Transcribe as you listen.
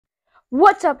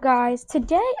What's up, guys?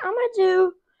 Today I'm gonna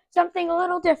do something a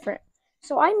little different.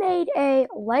 So I made a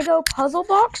Lego puzzle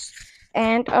box,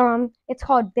 and it's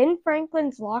called Ben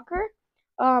Franklin's Locker.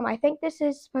 I think this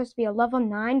is supposed to be a level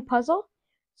 9 puzzle.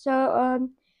 So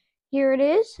here it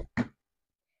is.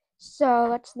 So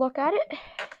let's look at it.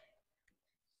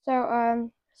 So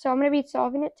I'm gonna be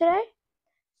solving it today.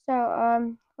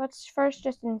 So let's first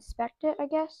just inspect it, I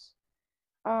guess.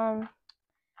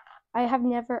 I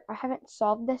haven't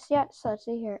solved this yet, so let's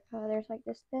see here. There's like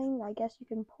this thing I guess you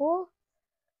can pull.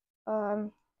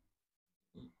 Um,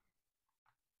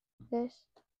 this,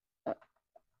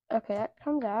 okay, that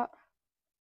comes out.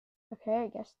 Okay, I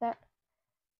guess that,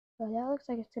 oh, that looks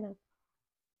like it's gonna,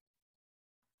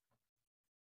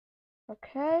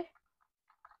 okay.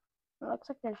 It looks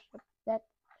like there's that,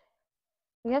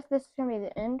 I guess this is gonna be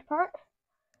the end part.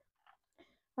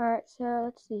 Alright, so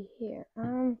let's see here.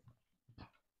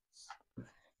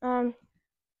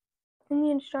 In the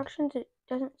instructions it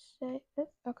doesn't say,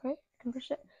 okay, I can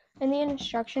push it. In the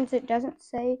instructions it doesn't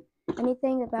say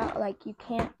anything about, like, you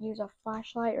can't use a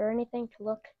flashlight or anything to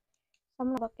look. So I'm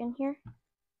gonna look in here.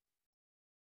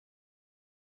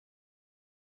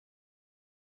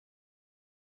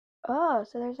 Oh,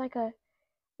 so there's like a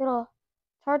little,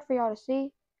 it's hard for y'all to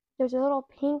see. There's a little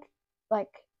pink,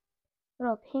 like,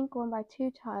 little pink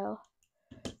 1x2 tile.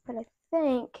 But I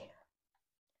think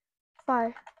if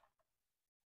I,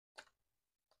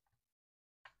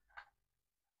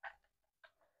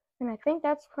 and I think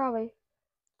that's probably,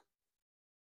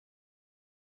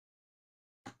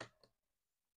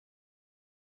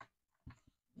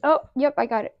 oh, yep, I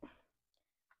got it.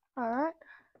 Alright,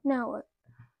 now what?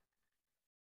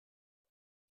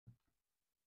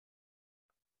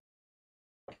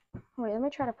 Wait, let me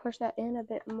try to push that in a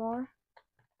bit more.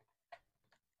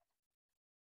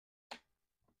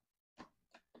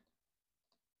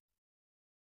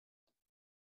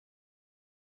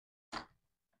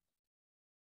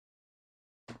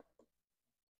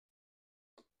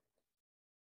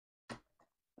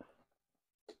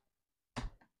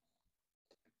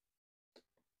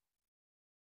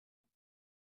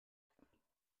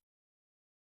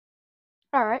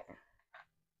 Alright,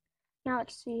 now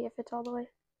let's see if it's all the way.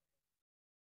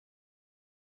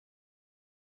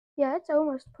 Yeah, it's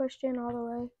almost pushed in all the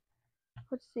way.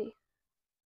 Let's see.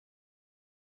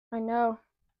 I know.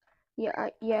 Yeah,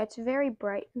 yeah, it's very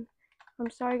bright. I'm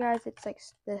sorry, guys. It's like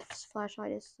this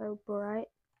flashlight is so bright.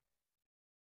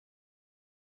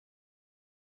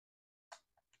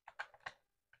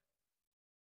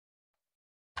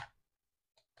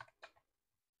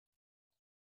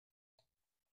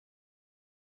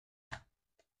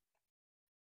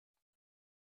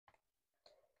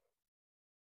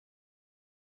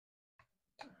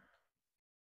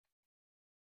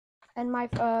 And my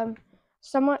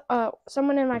someone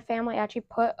in my family actually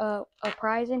put a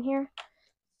prize in here.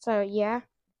 So yeah.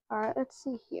 Alright, let's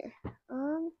see here.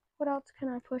 What else can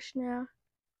I push now?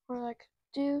 Or like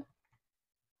do?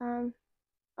 Oh,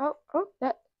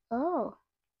 that, oh.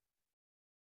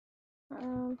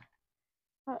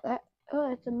 That, oh,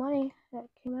 that's the money that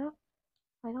came out.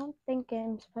 I don't think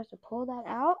I'm supposed to pull that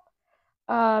out.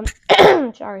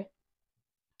 Sorry.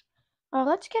 Oh,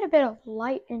 let's get a bit of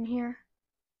light in here.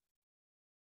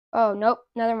 Oh, nope,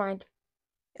 never mind.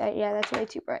 Yeah, that's way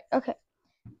too bright. Okay,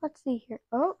 let's see here.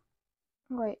 Oh,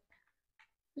 wait.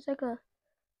 It's like a,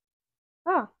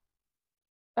 oh,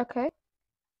 okay.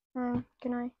 Can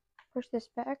I push this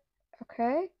back?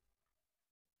 Okay.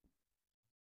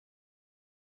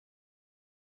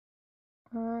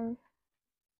 Oh,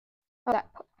 that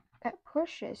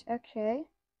pushes. Okay.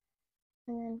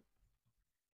 And then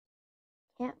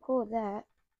can't pull that.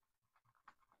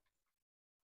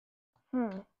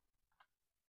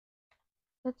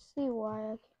 Let's see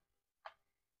why I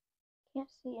can't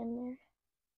see in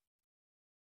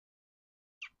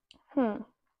there.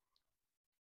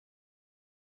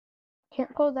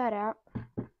 Can't pull that out.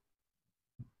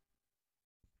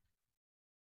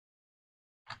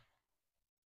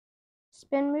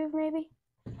 Spin move, maybe?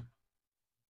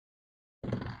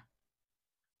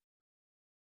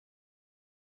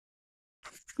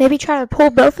 Maybe try to pull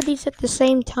both of these at the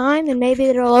same time and maybe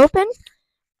it'll open.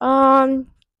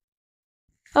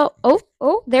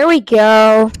 Oh, there we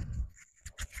go.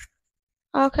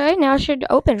 Okay, now it should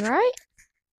open, right?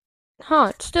 Huh,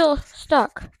 it's still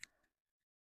stuck.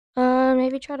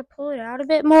 Maybe try to pull it out a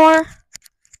bit more.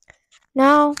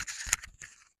 No.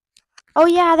 Oh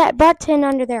yeah, that button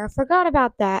under there. I forgot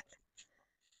about that.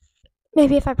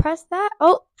 Maybe if I press that.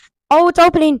 Oh, it's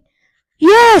opening.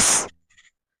 Yes!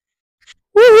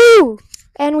 Woohoo!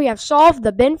 And we have solved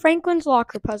the Ben Franklin's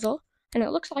Locker puzzle. And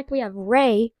it looks like we have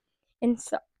Ray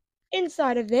inside.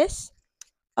 inside of this.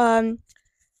 And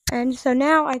so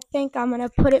now I think I'm gonna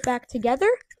put it back together,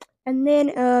 and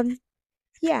then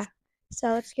yeah. So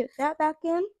let's get that back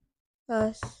in.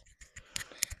 Let's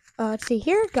see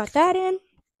here. Got that in.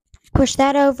 Push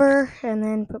that over, and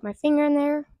then put my finger in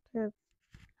there.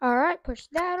 All right, push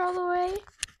that all the way,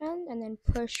 and then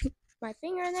push my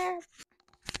finger in there.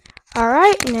 All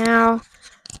right, now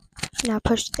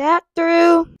push that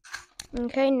through.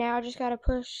 Okay, now I just gotta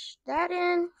push that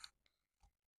in,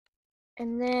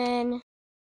 and then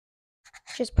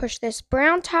just push this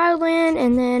brown tile in,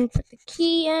 and then put the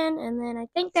key in, and then I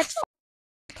think that's all.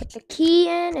 Put the key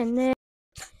in, and then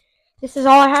this is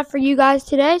all I have for you guys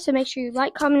today. So make sure you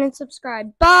like, comment, and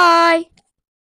subscribe. Bye!